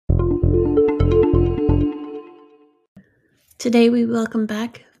Today we welcome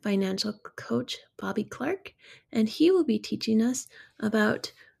back financial coach Bobby Clark, and he will be teaching us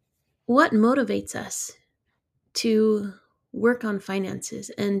about what motivates us to work on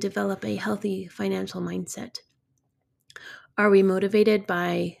finances and develop a healthy financial mindset. Are we motivated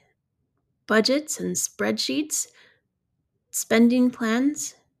by budgets and spreadsheets, spending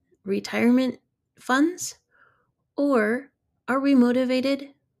plans, retirement funds, or are we motivated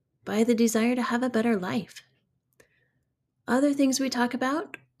by the desire to have a better life? Other things we talk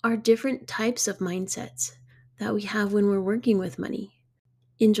about are different types of mindsets that we have when we're working with money.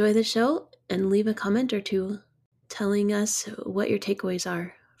 Enjoy the show and leave a comment or two telling us what your takeaways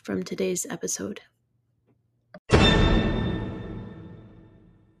are from today's episode.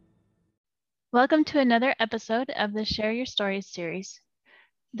 Welcome to another episode of the Share Your Stories series.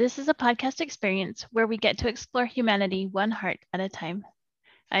 This is a podcast experience where we get to explore humanity one heart at a time.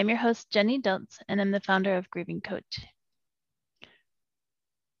 I'm your host, Jenny Diltz, and I'm the founder of Grieving Coach.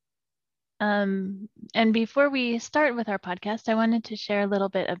 And before we start with our podcast, I wanted to share a little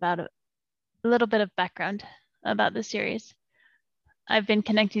bit of background about the series. I've been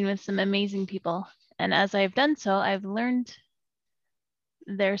connecting with some amazing people, and as I've done so, I've learned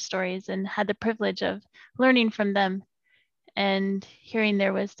their stories and had the privilege of learning from them and hearing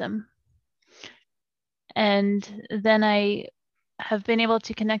their wisdom. And then I have been able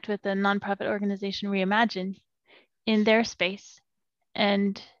to connect with the nonprofit organization Reimagine in their space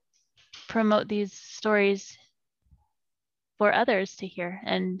and promote these stories for others to hear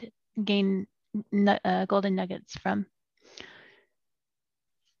and gain golden nuggets from.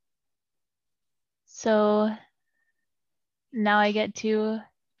 So now I get to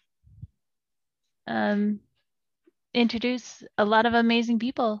introduce a lot of amazing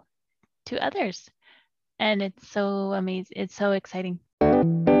people to others. And it's so amazing. It's so exciting.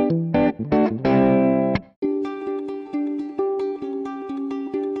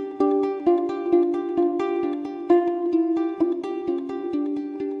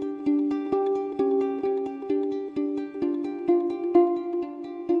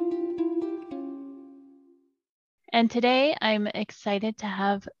 And today I'm excited to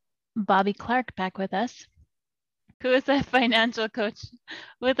have Bobby Clark back with us, who is a financial coach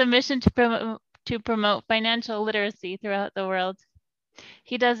with a mission to promote financial literacy throughout the world.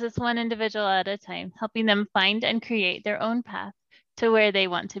 He does this one individual at a time, helping them find and create their own path to where they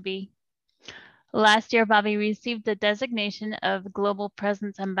want to be. Last year, Bobby received the designation of Global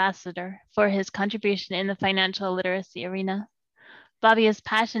Presence Ambassador for his contribution in the financial literacy arena. Bobby is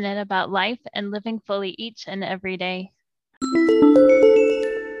passionate about life and living fully each and every day.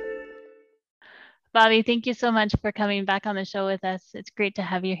 Bobby, thank you so much for coming back on the show with us. It's great to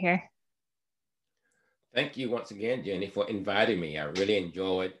have you here. Thank you once again, Jenny, for inviting me. I really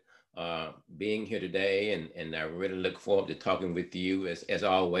enjoyed being here today, and I really look forward to talking with you. As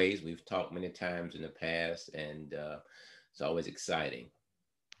always, we've talked many times in the past, and it's always exciting.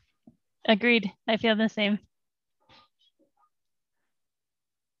 Agreed. I feel the same.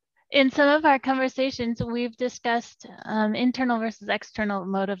 In some of our conversations, we've discussed internal versus external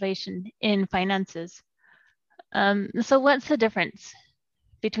motivation in finances. So what's the difference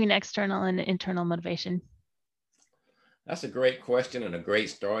between external and internal motivation? That's a great question and a great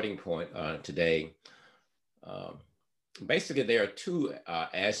starting point today. Basically, there are two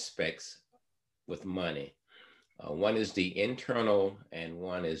aspects with money. One is the internal and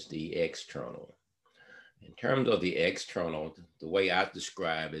one is the external. In terms of the external, the way I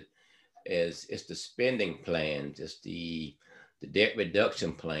describe it is it's the spending plans, it's the debt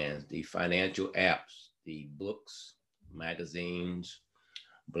reduction plans, the financial apps, the books, magazines,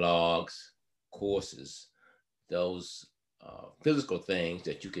 blogs, courses, those physical things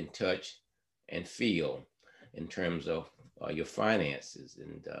that you can touch and feel in terms of your finances.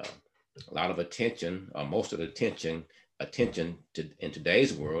 And a lot of attention, or most of the attention in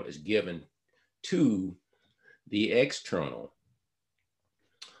today's world is given to the external.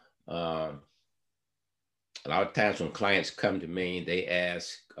 A lot of times when clients come to me, they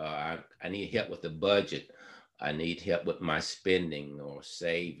ask, I need help with the budget. I need help with my spending or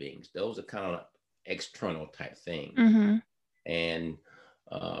savings. Those are kind of external type things. Mm-hmm. And,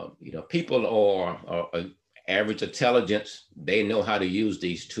 people are average intelligence. They know how to use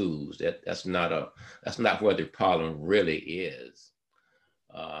these tools. That's not where the problem really is.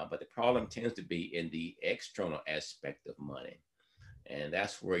 But the problem tends to be in the external aspect of money. And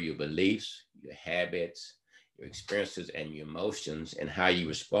that's where your beliefs, your habits, your experiences, and your emotions and how you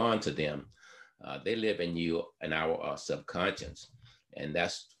respond to them, they live in our subconscious. And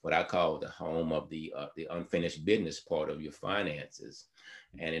that's what I call the home of the unfinished business part of your finances.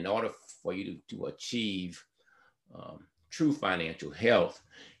 And in order for you to achieve true financial health,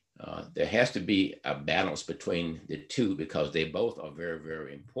 there has to be a balance between the two because they both are very,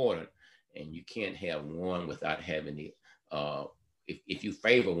 very important. And you can't have one without having the, if you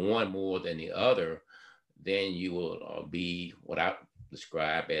favor one more than the other, then you will be what I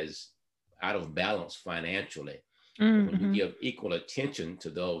describe as out of balance financially. Mm-hmm. When you give equal attention to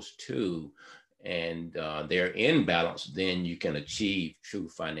those two and they're in balance, then you can achieve true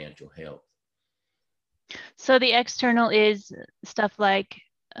financial health. So the external is stuff like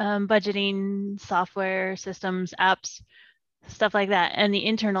budgeting, software, systems, apps, stuff like that. And the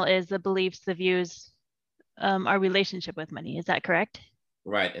internal is the beliefs, the views, our relationship with money. Is that correct?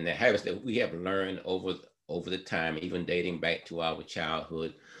 Right. And the habits that we have learned over the time, even dating back to our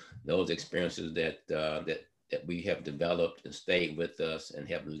childhood, those experiences that we have developed and stayed with us and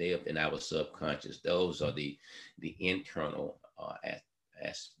have lived in our subconscious, those are the internal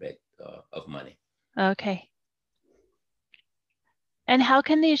aspect of money. Okay. And how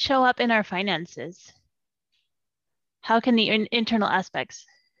can these show up in our finances? How can the internal aspects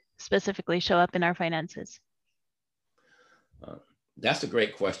specifically show up in our finances? That's a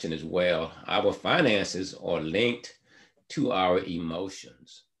great question as well. Our finances are linked to our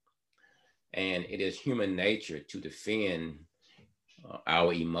emotions. And it is human nature to defend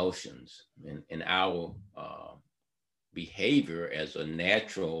our emotions and our behavior as a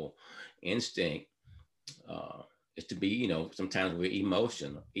natural instinct is to be, sometimes we're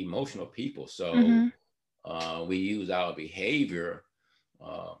emotional people. So we use our behavior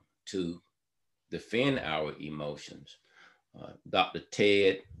to defend our emotions. Dr.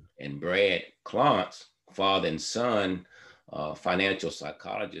 Ted and Brad Klontz, father and son, financial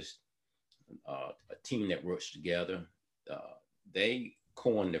psychologists, a team that works together, they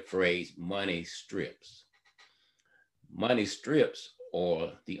coined the phrase money strips. Money strips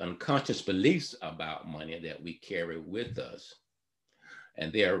are the unconscious beliefs about money that we carry with us.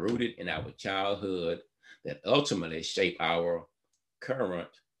 And they are rooted in our childhood that ultimately shape our current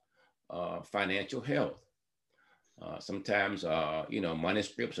financial health. Sometimes, money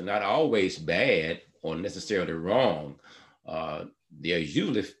strips are not always bad or necessarily wrong. They're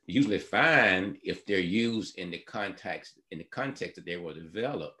usually fine if they're used in the context that they were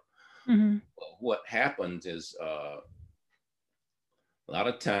developed. But what happens is a lot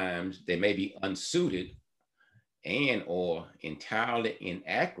of times they may be unsuited and or entirely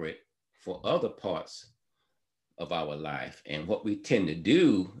inaccurate for other parts of our life. And what we tend to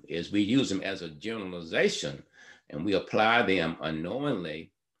do is we use them as a generalization and we apply them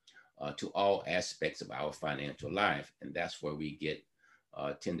unknowingly to all aspects of our financial life. And that's where we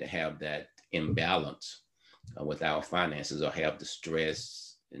tend to have that imbalance with our finances or have the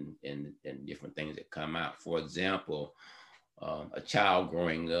stress and different things that come out. For example, a child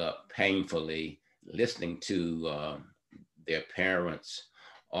growing up painfully listening to their parents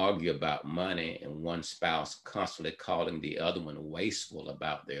argue about money and one spouse constantly calling the other one wasteful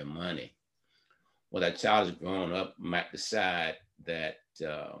about their money. Well, that child is growing up might decide that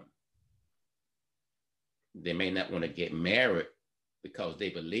they may not want to get married because they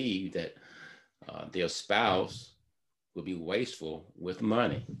believe that their spouse will be wasteful with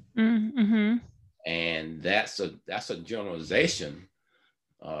money. Mm-hmm. And that's a generalization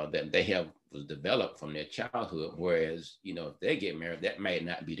that they have was developed from their childhood. Whereas, if they get married, that may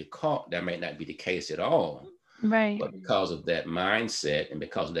not be the case at all. Right. But because of that mindset and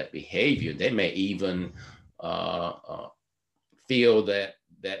because of that behavior, they may even feel that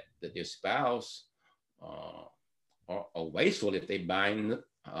their spouse are wasteful if they buy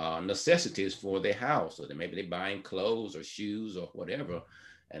necessities for their house, or maybe they're buying clothes or shoes or whatever,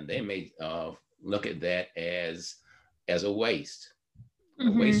 and they may look at that as a waste,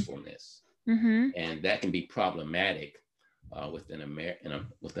 a wastefulness, and that can be problematic within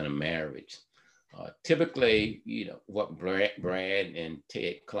a marriage. Typically, what Brad and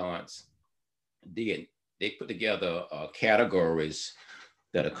Ted Klontz did, they put together categories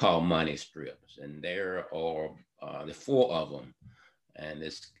that are called money strips, and there are the 4 of them, and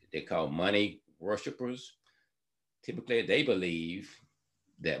they're called money worshipers. Typically, they believe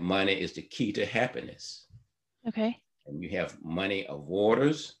that money is the key to happiness. Okay. And you have money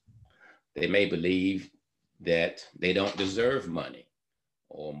avoiders. They may believe that they don't deserve money,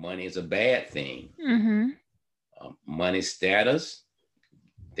 or money is a bad thing. Money status,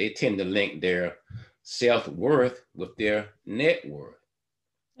 they tend to link their self-worth with their net worth.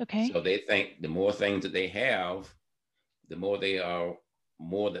 Okay. So they think the more things that they have, the more they are,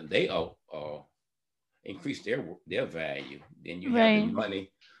 more than they are increase their value. Then you have the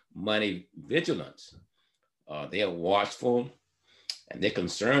money vigilance. They are watchful and they're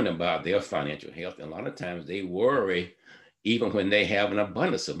concerned about their financial health. And a lot of times they worry even when they have an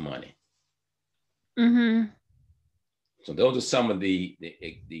abundance of money. Mm-hmm. So those are some of the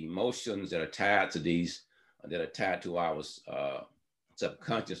emotions that are tied to these, that are tied to our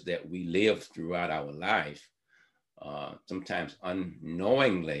subconscious that we live throughout our life, sometimes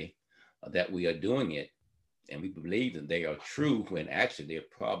unknowingly that we are doing it. And we believe that they are true when actually they're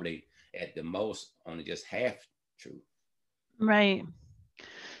probably at the most only just half true. Right.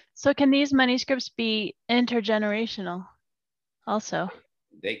 So can these money scripts be intergenerational also?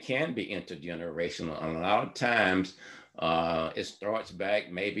 They can be intergenerational. And a lot of times it starts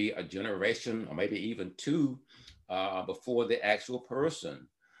back maybe a generation or maybe even two before the actual person,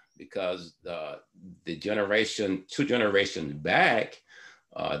 because the generation, two generations back,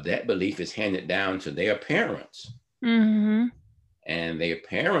 that belief is handed down to their parents. Mm-hmm. And their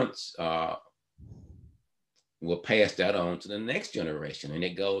parents will pass that on to the next generation. And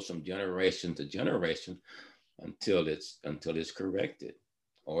it goes from generation to generation until it's corrected.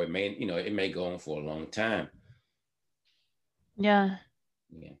 Or it may go on for a long time. Yeah.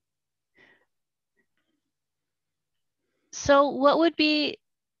 Yeah. So what would be,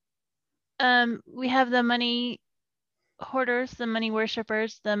 we have the money hoarders, the money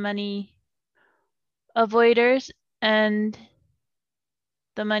worshipers, the money avoiders, and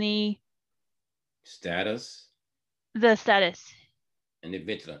the money, Status the status. and the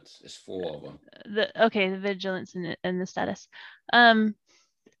vigilance. There's four of them. The vigilance and the status. In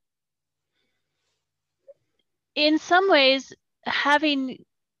some ways, having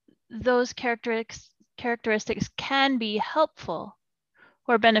those characteristics can be helpful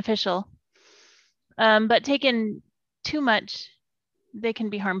or beneficial, but taken too much, they can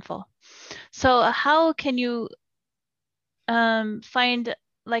be harmful. So how can you find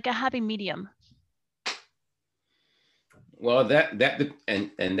like a happy medium? Well,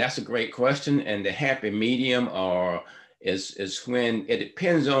 and that's a great question. And the happy medium is when it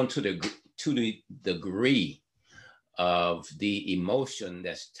depends on to the degree of the emotion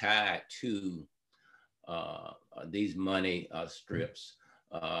that's tied to these money strips.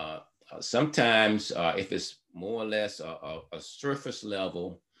 Sometimes, if it's more or less a surface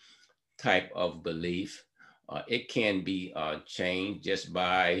level type of belief, it can be changed just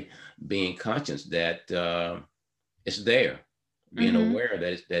by being conscious that it's there, being aware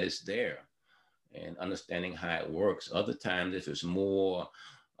that it's there, and understanding how it works. Other times, if it's more,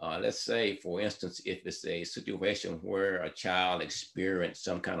 let's say, for instance, if it's a situation where a child experienced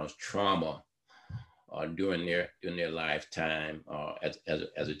some kind of trauma during their lifetime as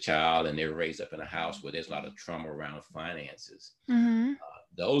a child, and they're raised up in a house where there's a lot of trauma around finances,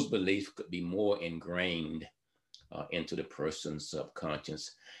 those beliefs could be more ingrained into the person's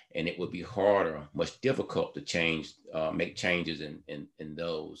subconscious, and it would be harder, much difficult to change, make changes in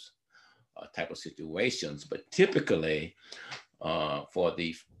those type of situations. But typically, for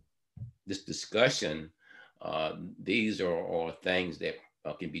this discussion, these are things that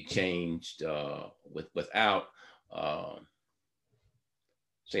can be changed without,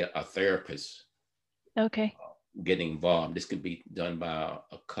 say, a therapist. Okay. Getting involved. This could be done by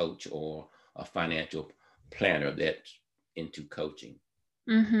a coach or a financial planner that's into coaching.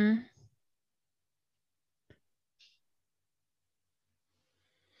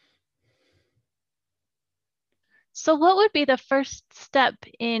 So what would be the first step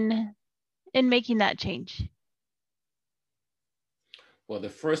in making that change? Well, the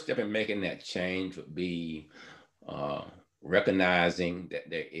first step in making that change would be recognizing that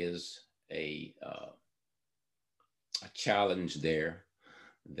there is a challenge there,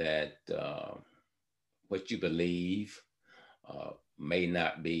 that what you believe may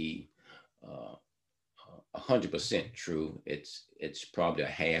not be 100% true. It's probably a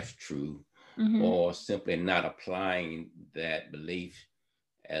half true, or simply not applying that belief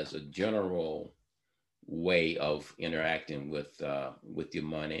as a general way of interacting with your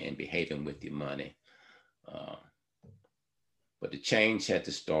money and behaving with your money. But the change had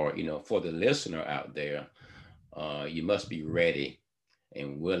to start, for the listener out there. You must be ready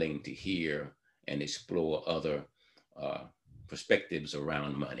and willing to hear and explore other perspectives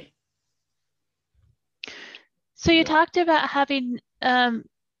around money. So you talked about having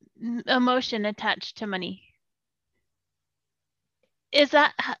emotion attached to money. Is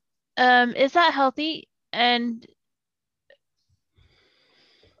that healthy? And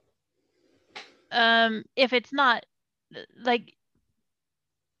if it's not, like,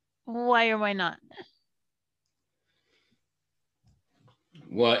 why or why not?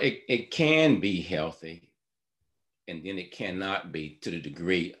 Well, it can be healthy, and then it cannot be, to the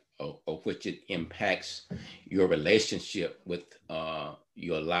degree of which it impacts your relationship with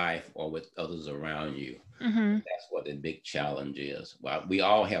your life or with others around you. Mm-hmm. That's what the big challenge is. Well, we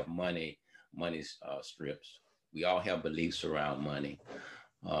all have money strips. We all have beliefs around money.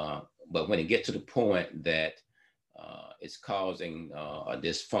 But when it gets to the point that it's causing a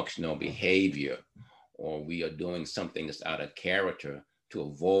dysfunctional behavior, or we are doing something that's out of character to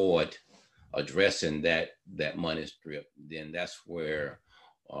avoid addressing that money strip, then that's where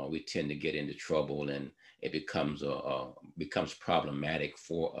we tend to get into trouble, and it becomes problematic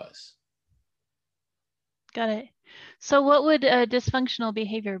for us. Got it. So what would a dysfunctional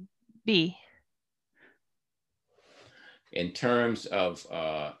behavior be? In terms of,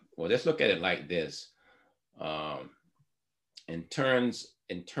 well, let's look at it like this. In terms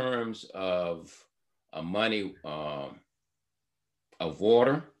of money, of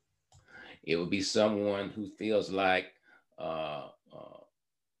water, it would be someone who feels like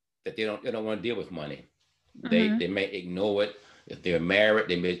that they don't want to deal with money. Mm-hmm. They may ignore it. If they're married,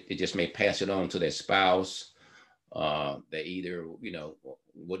 they just may pass it on to their spouse. They either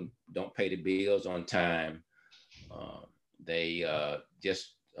don't pay the bills on time. They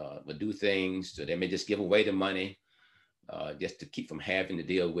just would do things. So they may just give away the money just to keep from having to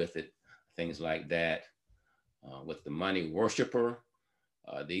deal with it. Things like that. With the money worshiper,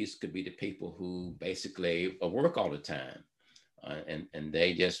 these could be the people who basically work all the time. And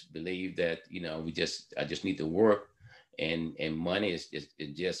they just believe that I just need to work, and money is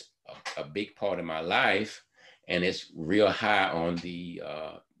just a big part of my life, and it's real high on the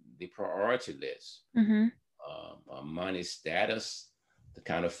priority list. Mm-hmm. Money status, the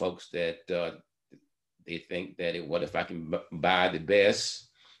kind of folks that they think that what if I can buy the best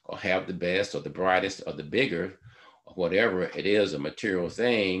or have the best or the brightest or the bigger or whatever it is, a material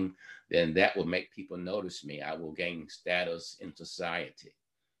thing, then that will make people notice me. I will gain status in society.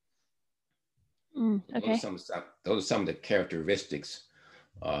 Okay. Those are some of the characteristics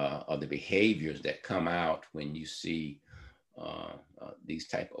of the behaviors that come out when you see these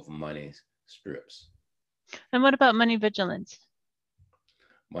type of money strips. And what about money vigilance?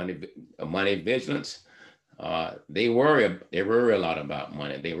 Money vigilance. They worry a lot about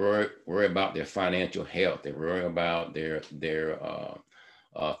money. They worry about their financial health. They worry about their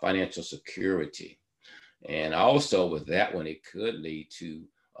financial security. And also with that one, it could lead to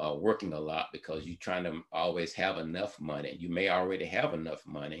working a lot because you're trying to always have enough money. You may already have enough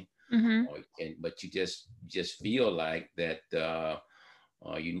money, mm-hmm. But you just feel like that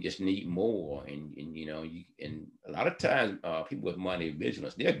you just need more. And a lot of times people with money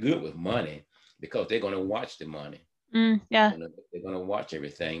vigilance, they're good with money because they're going to watch the money. Yeah. They're going to watch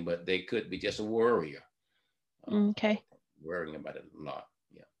everything, but they could be just a worrier. Okay. Worrying about it a lot.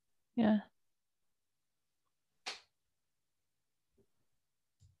 Yeah. Yeah.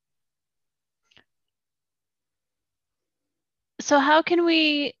 So how can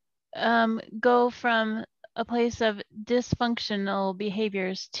we go from a place of dysfunctional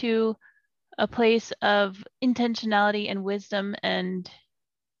behaviors to a place of intentionality and wisdom and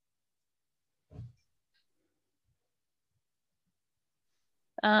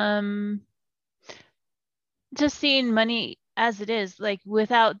just seeing money as it is, like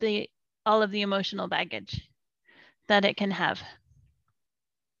without all of the emotional baggage that it can have?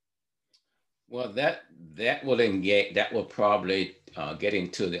 Well, that will probably get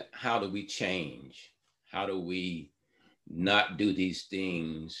into how do we change? How do we not do these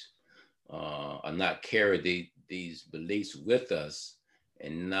things or not carry these beliefs with us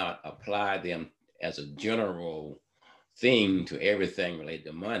and not apply them as a general thing to everything related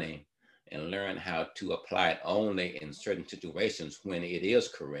to money, and learn how to apply it only in certain situations when it is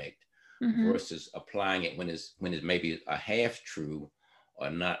correct, mm-hmm. versus applying it when it's maybe a half true or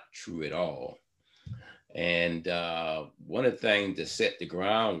not true at all. And one of the things to set the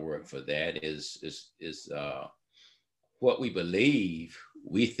groundwork for that is what we believe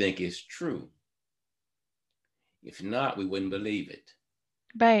we think is true. If not, we wouldn't believe it.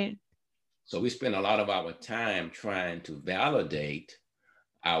 Right. So we spend a lot of our time trying to validate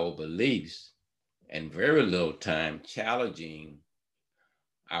our beliefs and very little time challenging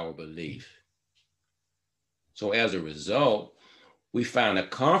our belief. So as a result, we find a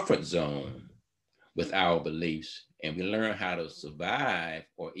comfort zone with our beliefs, and we learn how to survive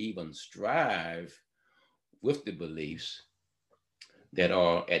or even strive with the beliefs that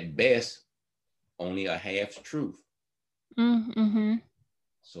are at best only a half truth. Mm-hmm.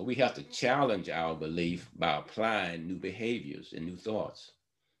 So we have to challenge our belief by applying new behaviors and new thoughts.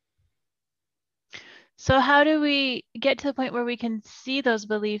 So how do we get to the point where we can see those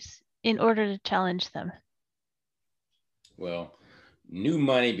beliefs in order to challenge them? Well, new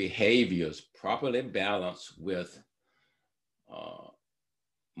money behaviors properly balanced with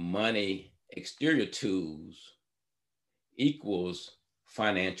money exterior tools equals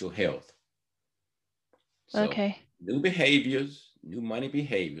financial health. So Okay. new money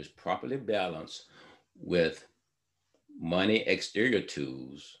behaviors properly balanced with money exterior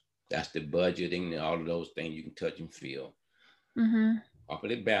tools, that's the budgeting and all of those things you can touch and feel, Mm-hmm.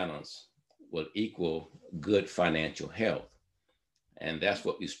 properly balanced will equal good financial health. And that's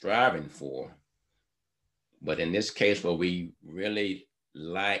what we're striving for. But in this case, where we really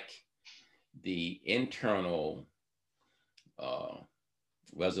lack the internal uh,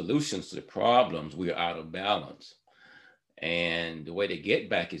 resolutions to the problems, we are out of balance. And the way to get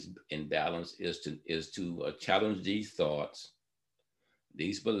back is in balance is to challenge these thoughts,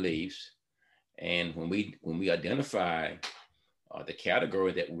 these beliefs, and when we identify the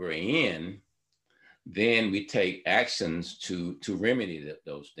category that we're in, then we take actions to remedy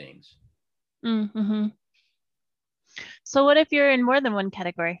those things. Mm-hmm. So what if you're in more than one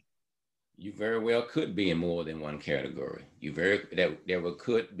category? You very well could be in more than one category. There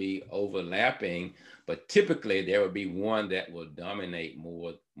could be overlapping, but typically there will be one that will dominate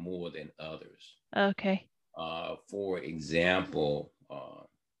more than others. Okay. For example,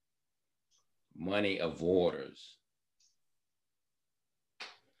 money avoiders.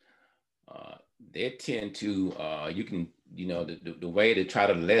 They tend to the way to try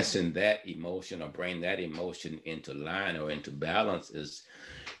to lessen that emotion or bring that emotion into line or into balance is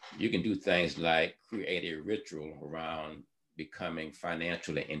you can do things like create a ritual around becoming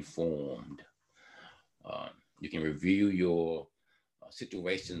financially informed. You can review your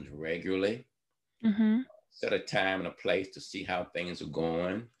situations regularly. Mm-hmm. Set a time and a place to see how things are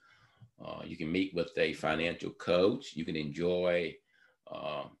going. You can meet with a financial coach. You can enjoy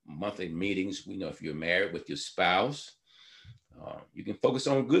monthly meetings. If you're married with your spouse, you can focus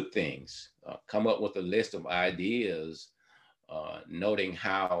on good things. Come up with a list of ideas, noting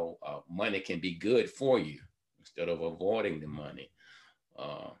how money can be good for you instead of avoiding the money.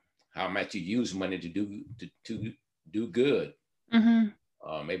 How might you use money to do good?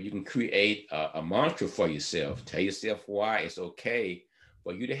 Mm-hmm. Maybe you can create a mantra for yourself. Tell yourself why it's okay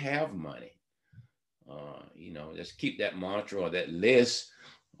for you to have money. Just keep that mantra or that list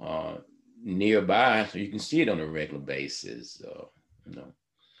nearby so you can see it on a regular basis.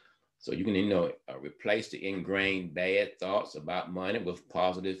 So you can replace the ingrained bad thoughts about money with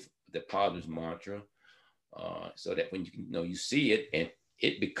the positive mantra, so that when you see it and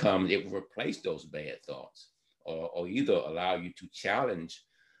it will replace those bad thoughts, or either allow you to challenge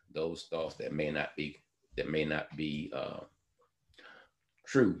those thoughts that may not be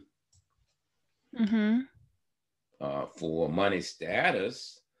true. Mm-hmm. For money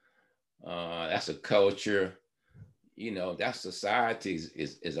status, that's a culture. That society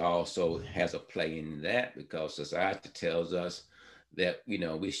is also has a play in that, because society tells us that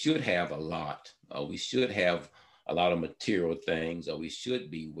we should have a lot, or we should have a lot of material things, or we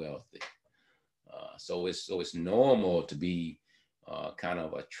should be wealthy. So it's normal to be kind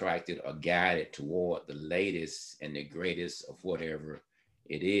of attracted or guided toward the latest and the greatest of whatever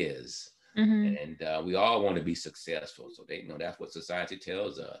it is. Mm-hmm. And we all want to be successful. So that's what society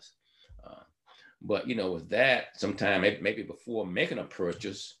tells us. But with that, sometimes maybe before making a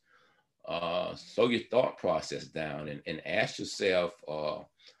purchase, slow your thought process down and ask yourself,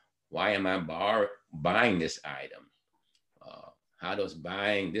 why am I buying this item? How does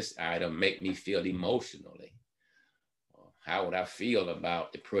buying this item make me feel emotionally? How would I feel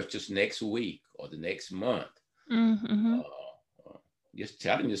about the purchase next week or the next month? Mm-hmm. Just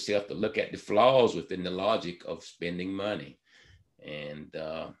telling yourself to look at the flaws within the logic of spending money. And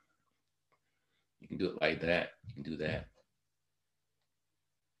you can do it like that. You can do that.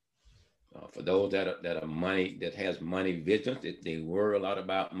 For those that has money vision, they worry a lot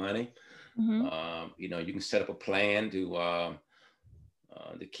about money. Mm-hmm. You can set up a plan to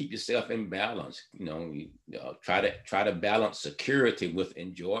keep yourself in balance. Try to balance security with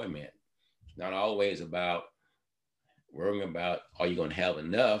enjoyment. It's not always about worrying about, are you going to have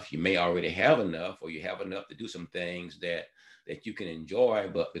enough? You may already have enough, or you have enough to do some things that you can enjoy,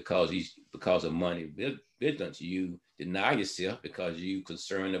 but because of money vigilance, you deny yourself because you're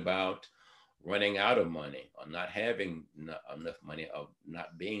concerned about running out of money, or not having enough money, or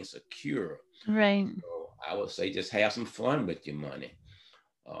not being secure. Right. So I would say just have some fun with your money.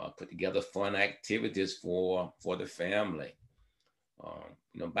 Put together fun activities for the family.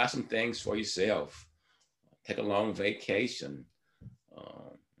 Buy some things for yourself. Take a long vacation.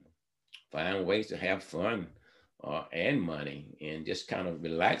 Find ways to have fun and money, and just kind of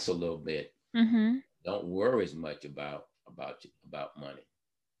relax a little bit. Mm-hmm. Don't worry as much about money.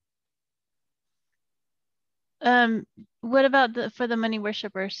 What about for the money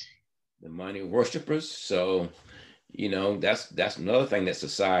worshipers? The money worshipers. So, that's another thing that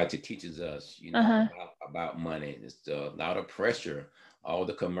society teaches us, Uh-huh. about money. It's a lot of pressure, all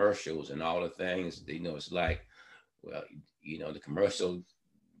the commercials and all the things, it's like, well, the commercial,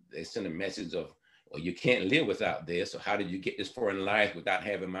 they send a message of, well, you can't live without this. So how did you get this far in life without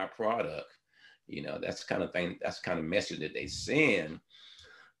having my product? That's kind of thing, that's kind of message that they send.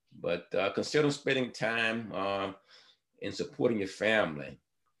 But consider spending time in supporting your family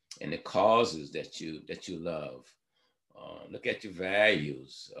and the causes that you love. Look at your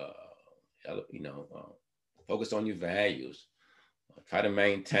values. Focus on your values. Try to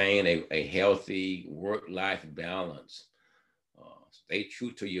maintain a healthy work-life balance. Stay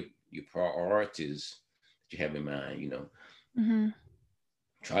true to your priorities that you have in mind. Mm-hmm.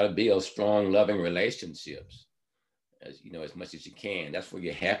 Try to build strong, loving relationships as much as you can. That's where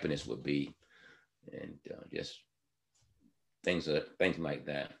your happiness would be, and just things like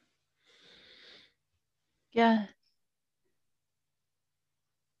that. Yeah.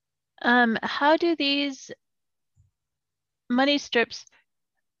 How do these money strips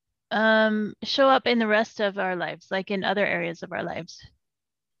show up in the rest of our lives, like in other areas of our lives?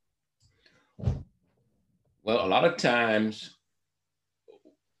 Well, a lot of times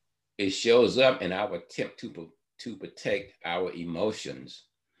it shows up in our attempt to protect our emotions,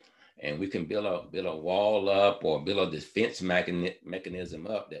 and we can build a wall up or build a defense mechanism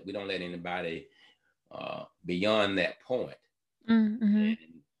up that we don't let anybody beyond that point. Mm-hmm. And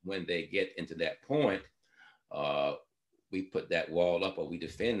when they get into that point, uh, we put that wall up or we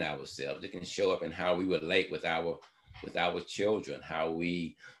defend ourselves. It can show up in how we relate with our children, how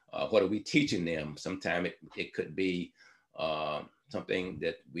we what are we teaching them. Sometimes it could be something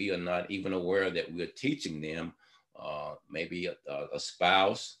that we are not even aware that we're teaching them. Maybe a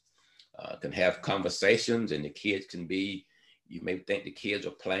spouse can have conversations, and the kids can be. You may think the kids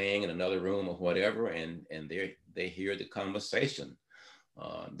are playing in another room or whatever, and they hear the conversation.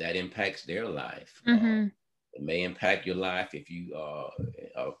 That impacts their life. Mm-hmm. It may impact your life if you are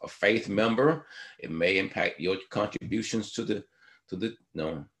a faith member. It may impact your contributions to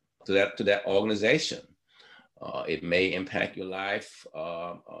that organization. It may impact your life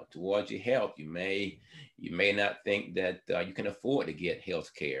towards your health. You may not think that you can afford to get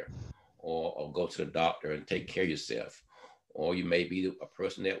health care or go to the doctor and take care of yourself. Or you may be a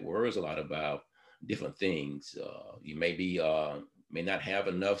person that worries a lot about different things. You may not have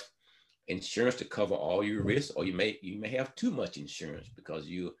enough insurance to cover all your risks, or you may have too much insurance because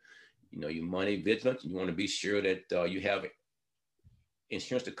you're money vigilant. You want to be sure that you have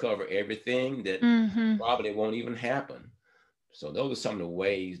insurance to cover everything that Mm-hmm. probably won't even happen. So those are some of the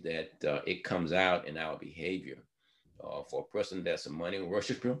ways that it comes out in our behavior. For a person that's a money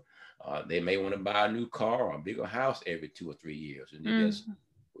worshiper, they may want to buy a new car or a bigger house every 2 or 3 years, and they just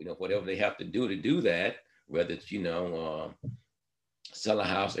whatever they have to do that, whether it's sell a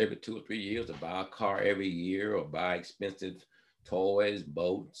house every 2 or 3 years, or buy a car every year, or buy expensive toys,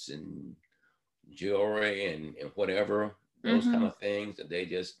 boats, and jewelry, and whatever, those kind of things, that they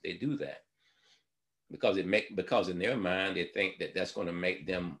do that because in their mind they think that that's going to make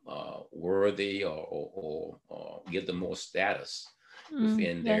them worthy, or give them more status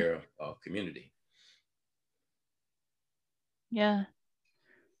within Yeah. their community. Yeah.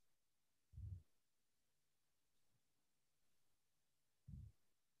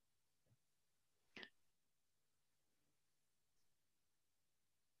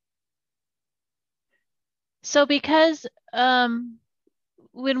 So because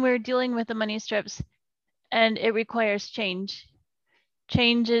when we're dealing with the money strips and it requires change,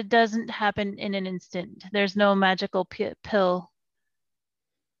 it doesn't happen in an instant. There's no magical pill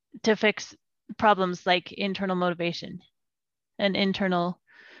to fix problems like internal motivation and internal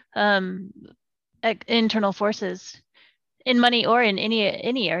forces in money or in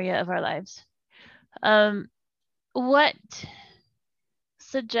any area of our lives. What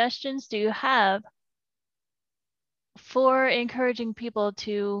suggestions do you have for encouraging people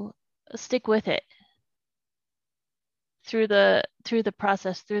to stick with it through the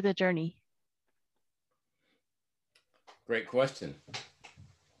process, through the journey? Great question.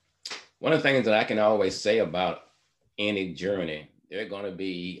 One of the things that I can always say about any journey, there are going to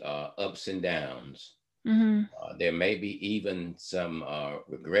be ups and downs. There may be even some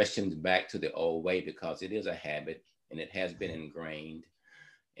regressions back to the old way, because it is a habit and it has been ingrained.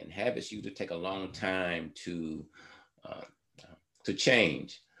 And habits usually take a long time to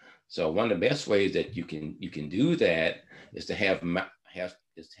change. So one of the best ways that you can do that is to have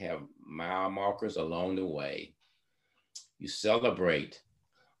mile markers along the way. You celebrate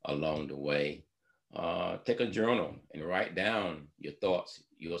along the way. take a journal and write down your thoughts,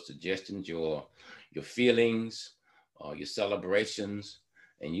 your suggestions, your feelings, your celebrations,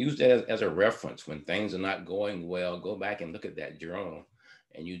 and use that as a reference. When things are not going well, go back and look at that journal,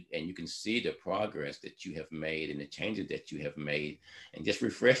 and you can see the progress that you have made and the changes that you have made, and just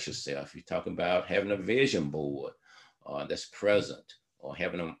refresh yourself. You talk about having a vision board that's present, or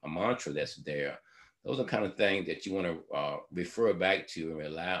having a mantra that's there. Those are kind of things that you want to refer back to and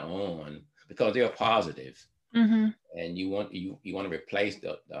rely on, because they're positive. Mm-hmm. And you want to replace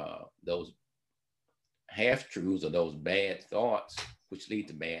those half truths or those bad thoughts which lead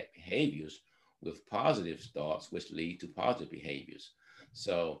to bad behaviors with positive thoughts which lead to positive behaviors.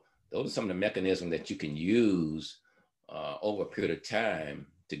 So those are some of the mechanisms that you can use over a period of time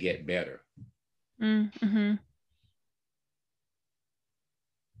to get better. Mm-hmm.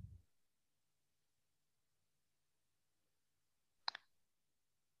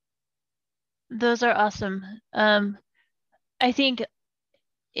 Those are awesome. I think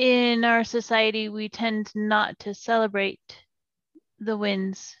in our society, we tend not to celebrate the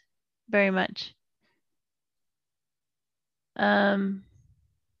wins very much.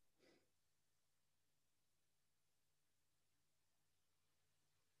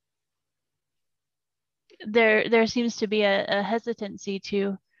 There seems to be a hesitancy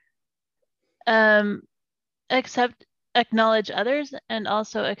to acknowledge others and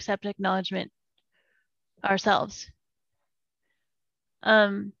also accept acknowledgement ourselves.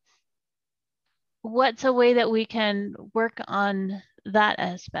 What's a way that we can work on that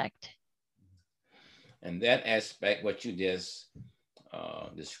aspect? And that aspect, what you just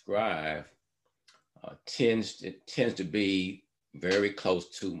described, tends to be very close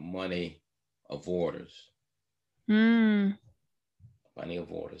to money avoiders. Money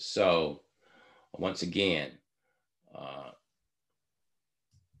avoiders. So once again,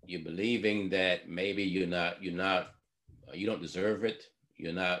 you're believing that maybe you don't deserve it.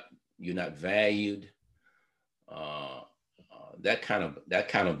 You're not valued. That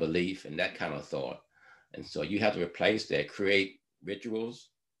kind of belief and that kind of thought. And so you have to replace that. Create rituals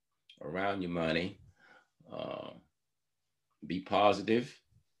around your money. Be positive.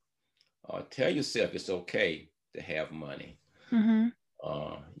 Tell yourself it's okay to have money. Mm-hmm.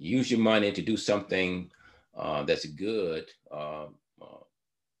 Use your money to do something that's good, to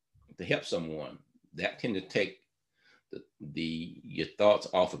help someone. That tend to take your thoughts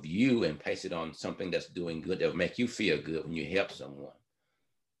off of you and place it on something that's doing good, that will make you feel good when you help someone.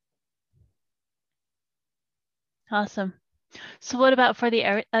 Awesome. So what about for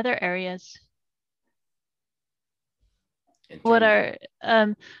the other areas? What are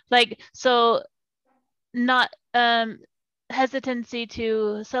not hesitancy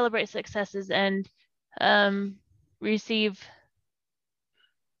to celebrate successes and receive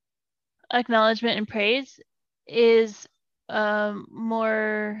acknowledgement and praise is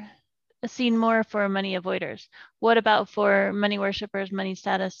more seen more for money avoiders. What about for money worshipers, money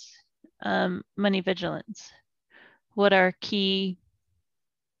status, money vigilance? What are key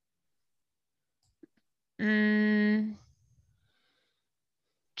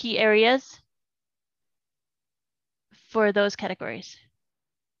key areas for those categories?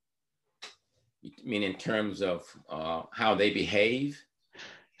 You mean in terms of how they behave?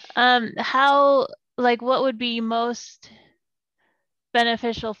 How, like, what would be most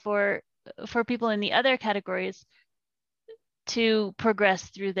beneficial for people in the other categories to progress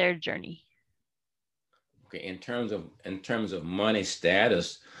through their journey? Okay, in terms of money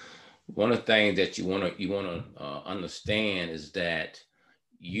status, one of the things that you want to understand is that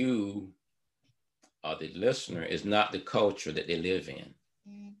you, the listener, is not the culture that they live in.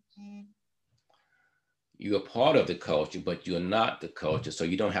 You're a part of the culture, but you're not the culture, so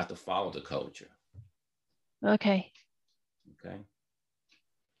you don't have to follow the culture. Okay.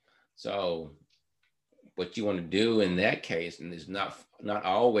 So what you want to do in that case is not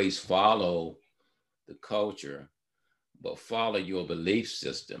always follow the culture, but follow your belief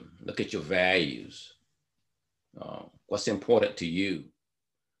system. Look at your values. What's important to you?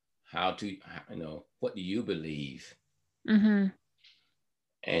 What do you believe? Mm-hmm.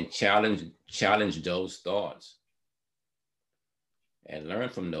 And challenge those thoughts and learn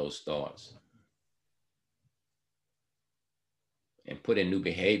from those thoughts and put in new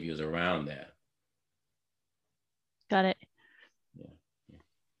behaviors around that. Got it. Yeah.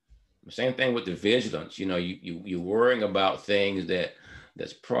 Same thing with the vigilance. You're worrying about things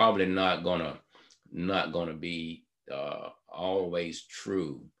that's probably not gonna be always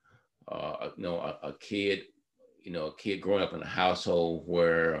true. A kid growing up in a household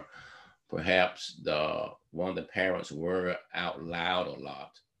where perhaps one of the parents were out loud a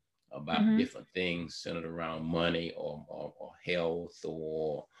lot, about different things centered around money or health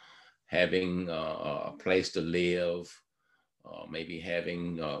or having a place to live, maybe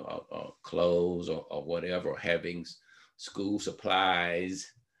having clothes or whatever, or having school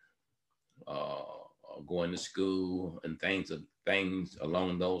supplies, going to school and things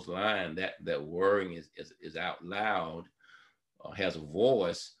along those lines. That worrying is out loud, has a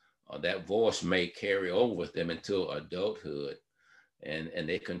voice. That voice may carry over with them into adulthood, and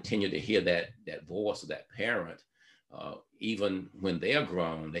they continue to hear that voice of that parent. Even when they're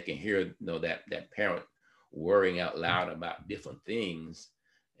grown, they can hear that parent worrying out loud about different things,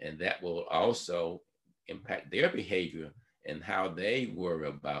 and that will also impact their behavior and how they worry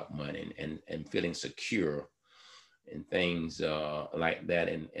about money and feeling secure and things like that.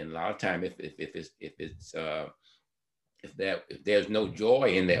 And a lot of time, if there's no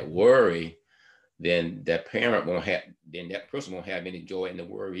joy in that worry, then that person won't have any joy in the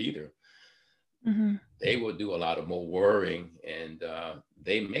worry either. They will do a lot of more worrying, and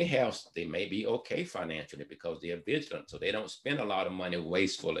they may be okay financially because they're vigilant. So they don't spend a lot of money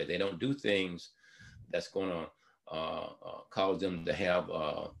wastefully. They don't do things that's going to cause them to have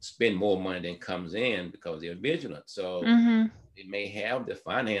spend more money than comes in because they're vigilant. So they may have the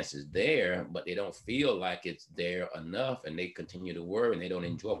finances there, but they don't feel like it's there enough, and they continue to worry and they don't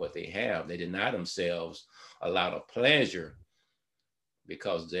enjoy what they have. They deny themselves a lot of pleasure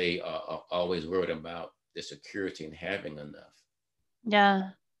because they are always worried about the security in having enough. Yeah,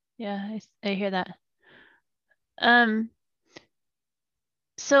 I hear that.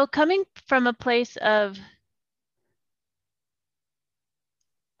 So coming from a place of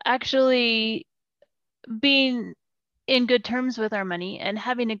actually being in good terms with our money and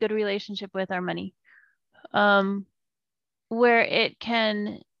having a good relationship with our money, where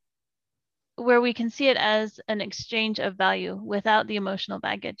we can see it as an exchange of value without the emotional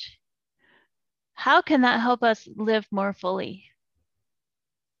baggage. How can that help us live more fully?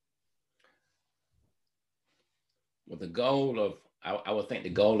 Well, I would think the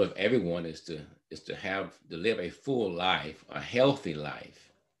goal of everyone is to live a full life, a healthy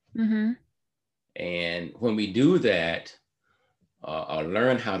life. And when we do that, or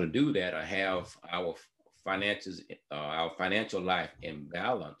learn how to do that, or have our financial life in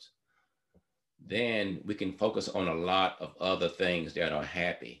balance, then we can focus on a lot of other things that are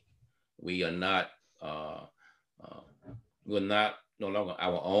happy. We are not, we're not no longer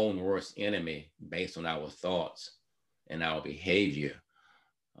our own worst enemy based on our thoughts and our behavior.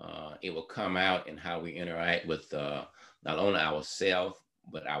 It will come out in how we interact with not only ourselves,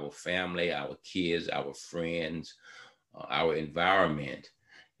 but our family, our kids, our friends, our environment.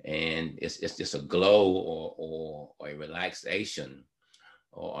 And it's just a glow or a relaxation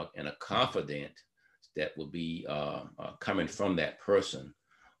and a confidence that will be coming from that person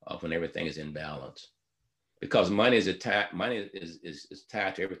when everything is in balance. Because money is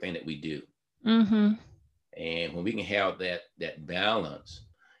tied to everything that we do. And when we can have that balance,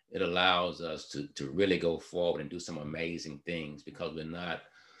 it allows us to really go forward and do some amazing things because we're not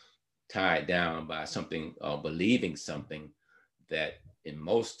tied down by something or believing something that in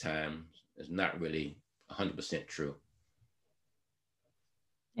most times is not really 100% true.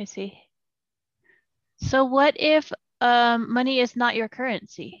 I see. So what if money is not your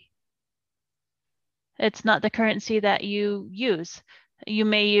currency? It's not the currency that you use. You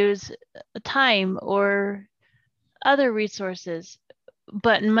may use time or other resources,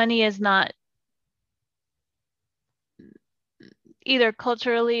 but money is not either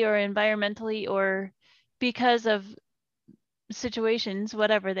culturally or environmentally or because of situations,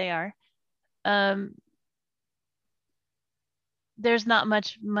 whatever they are. There's not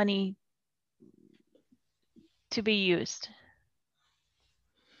much money to be used.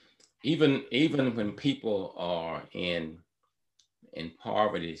 Even when people are in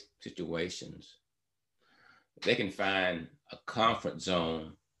poverty situations, they can find a comfort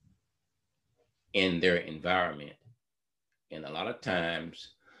zone in their environment, and a lot of times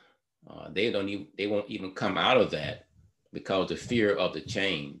they won't even come out of that because of fear of the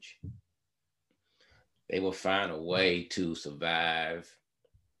change. They will find a way to survive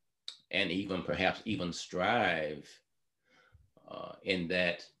and perhaps even strive in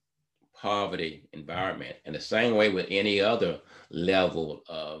that poverty environment. And the same way with any other level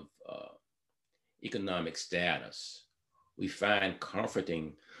of economic status, we find comfort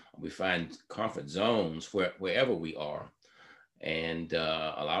zones wherever we are. And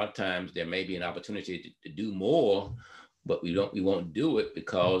a lot of times there may be an opportunity to do more, but we won't do it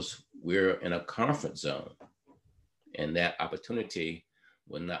because we're in a comfort zone. And that opportunity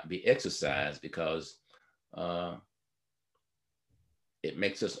will not be exercised because it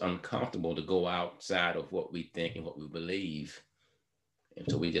makes us uncomfortable to go outside of what we think and what we believe. And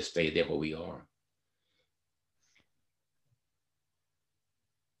so we just stay there where we are.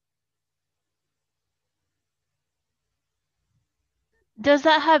 Does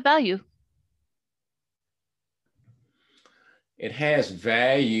that have value? It has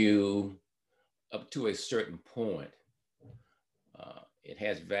value up to a certain point. It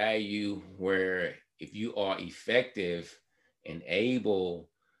has value where if you are effective and able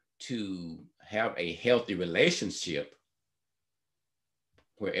to have a healthy relationship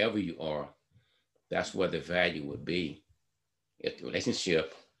wherever you are, that's where the value would be. If the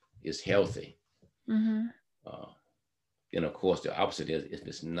relationship is healthy. Mm-hmm. Then of course the opposite is if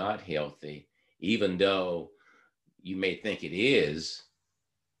it's not healthy, even though you may think it is,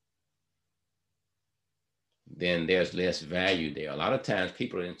 then there's less value there. A lot of times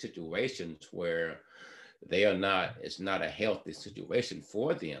people are in situations where they are not, it's not a healthy situation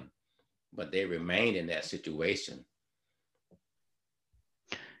for them, but they remain in that situation.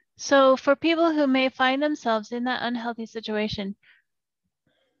 So for people who may find themselves in that unhealthy situation,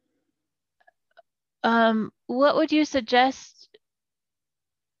 what would you suggest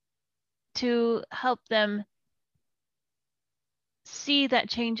to help them see that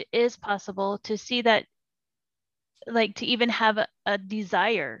change is possible, to see that, like, to even have a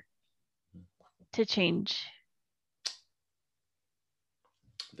desire to change?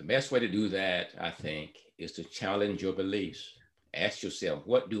 The best way to do that, I think, is to challenge your beliefs. Ask yourself,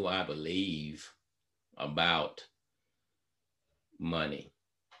 what do I believe about money?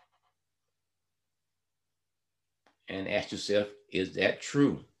 And ask yourself, is that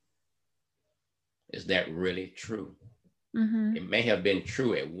true? Is that really true? Mm-hmm. It may have been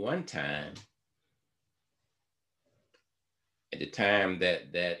true at one time, at the time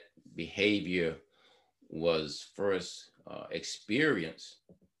that that behavior was first experienced.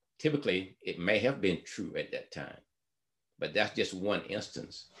 Typically, it may have been true at that time, but that's just one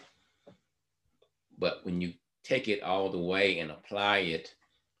instance. But when you take it all the way and apply it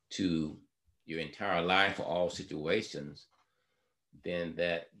to your entire life for all situations, then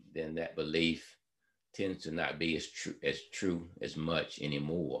that belief tends to not be as true as much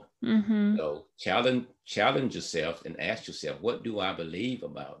anymore. Mm-hmm. So challenge yourself and ask yourself, what do I believe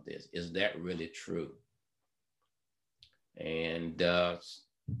about this? Is that really true? And go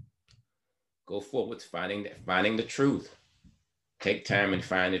forward with finding the truth. Take time and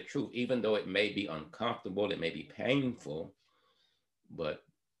find the truth, even though it may be uncomfortable, it may be painful, but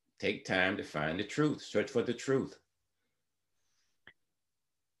take time to find the truth. Search for the truth.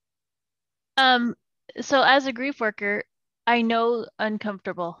 So as a grief worker, I know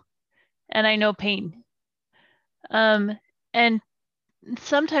uncomfortable and I know pain. And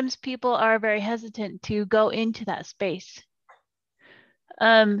sometimes people are very hesitant to go into that space.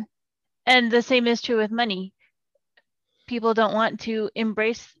 And the same is true with money. People don't want to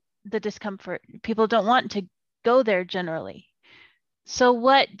embrace the discomfort. People don't want to go there generally. So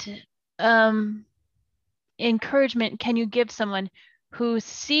what encouragement can you give someone who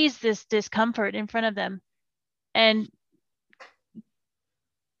sees this discomfort in front of them and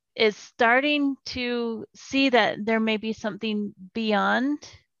is starting to see that there may be something beyond,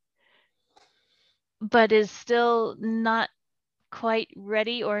 but is still not quite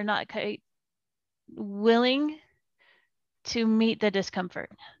ready or not quite willing to meet the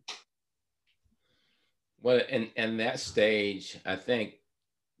discomfort? Well, in that stage, I think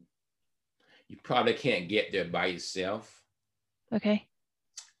you probably can't get there by yourself. Okay.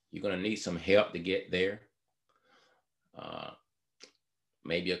 You're going to need some help to get there.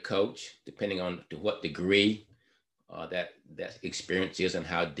 Maybe a coach, depending on to what degree that experience is and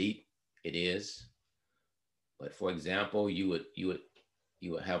how deep it is. But for example, you would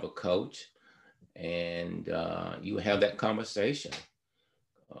have a coach, and you would have that conversation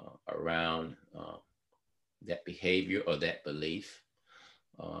around that behavior or that belief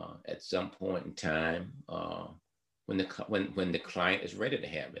at some point in time when the client is ready to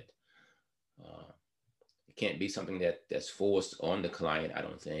have it. It can't be something that's forced on the client, I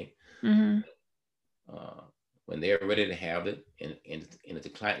don't think. Mm-hmm. When they're ready to have it, and if the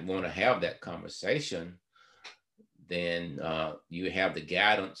client want to have that conversation, then you have the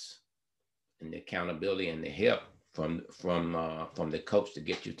guidance and the accountability and the help from the coach to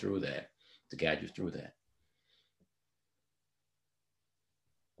get you through that, to guide you through that.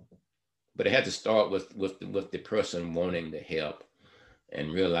 But it had to start with the person wanting the help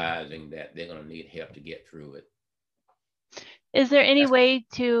and realizing that they're going to need help to get through it. Is there any way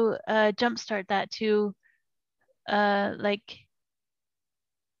to jumpstart that, to like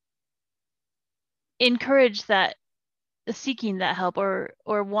encourage that seeking that help or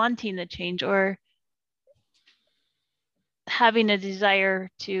wanting the change or having a desire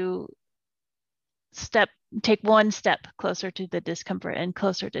to take one step closer to the discomfort and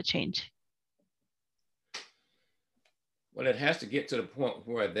closer to change? Well, it has to get to the point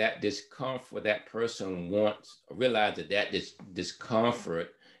where that discomfort, that person realize that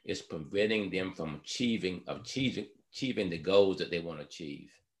discomfort is preventing them from achieving the goals that they want to achieve.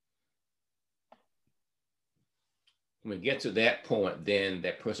 When we get to that point, then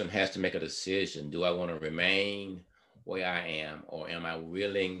that person has to make a decision. Do I want to remain where I am, or am I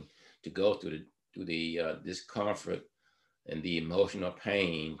willing to go through the discomfort and the emotional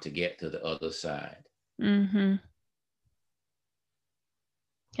pain to get to the other side? Mm-hmm.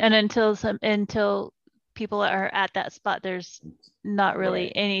 And until people are at that spot, there's not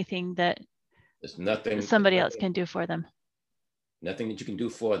really anything that there's nothing somebody else can do for them. Nothing that you can do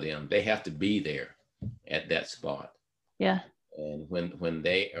for them. They have to be there at that spot. Yeah. And when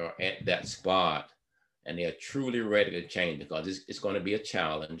they are at that spot and they are truly ready to change, because it's going to be a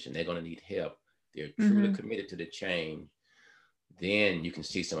challenge and they're going to need help, they're truly committed to the change, then you can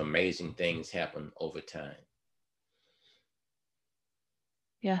see some amazing things happen over time.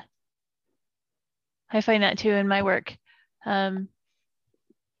 Yeah. I find that too in my work. That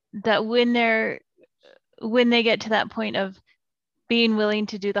when they get to that point of being willing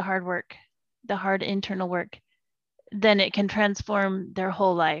to do the hard work, the hard internal work, then it can transform their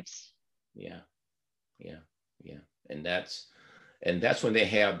whole lives. Yeah. And that's when they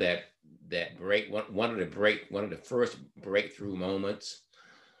have that break. One of the first breakthrough moments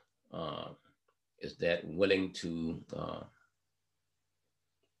is that willing to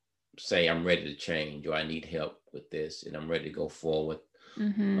say, I'm ready to change, or I need help with this, and I'm ready to go forward.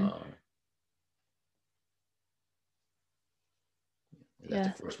 That's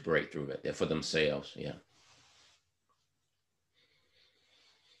the first breakthrough right there for themselves. Yeah.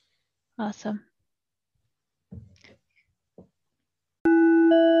 Awesome.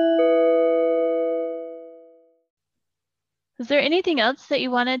 Is there anything else that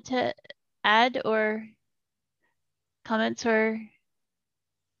you wanted to add, or comments, or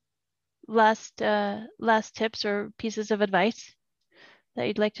last tips or pieces of advice that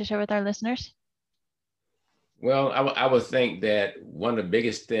you'd like to share with our listeners? Well, I would think that one of the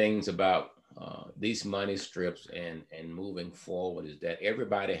biggest things about these money strips and moving forward is that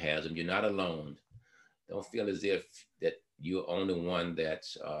everybody has them. You're not alone. Don't feel as if that you're the only one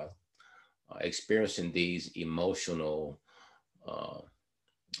that's experiencing these emotional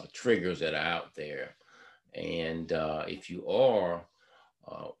triggers that are out there. And if you are,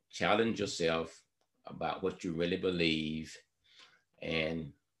 challenge yourself about what you really believe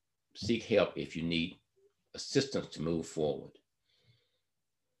and seek help if you need assistance to move forward.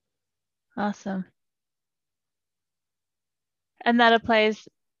 Awesome. And that applies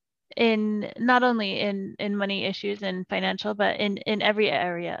in not only in money issues and financial, but in every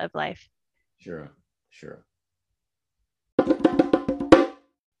area of life. Sure.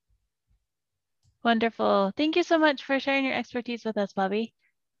 Wonderful. Thank you so much for sharing your expertise with us, Bobby.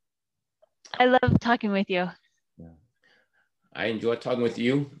 I love talking with you. I enjoyed talking with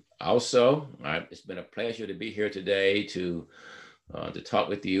you. Also, it's been a pleasure to be here today to talk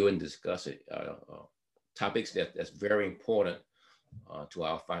with you and discuss topics that's very important to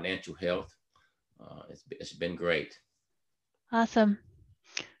our financial health. It's been great. Awesome.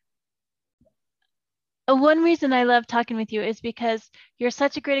 One reason I love talking with you is because you're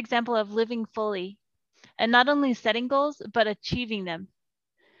such a great example of living fully and not only setting goals, but achieving them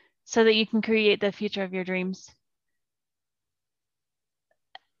so that you can create the future of your dreams.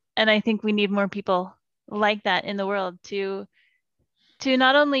 And I think we need more people like that in the world to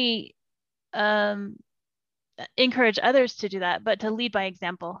not only encourage others to do that, but to lead by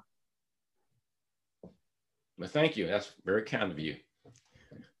example. Well, thank you. That's very kind of you.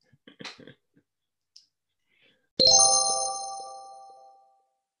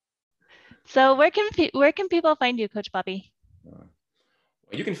 So where can people find you, Coach Bobby?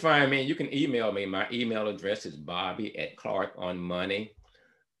 You can find me. You can email me. My email address is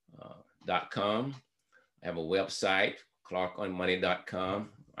bobby@clarkonmoney.com. I have a website, clarkonmoney.com.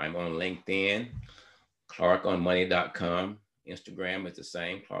 I'm on LinkedIn, clarkonmoney.com. Instagram is the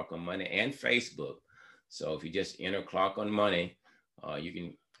same, Clark on Money, and Facebook. So if you just enter Clark on Money,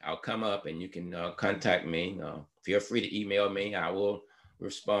 I'll come up and you can contact me. Feel free to email me. I will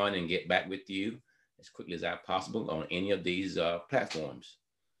respond and get back with you as quickly as possible on any of these platforms.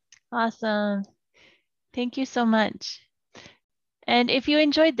 Awesome. Thank you so much. And if you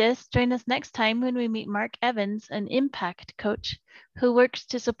enjoyed this, join us next time when we meet Mark Evans, an impact coach who works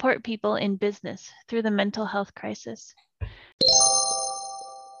to support people in business through the mental health crisis.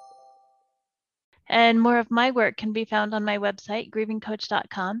 And more of my work can be found on my website,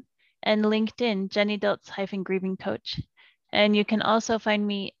 grievingcoach.com, and LinkedIn, Jenny Diltz-Grieving Coach. And you can also find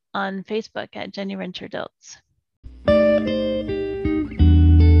me on Facebook at Jenny Renter Diltz.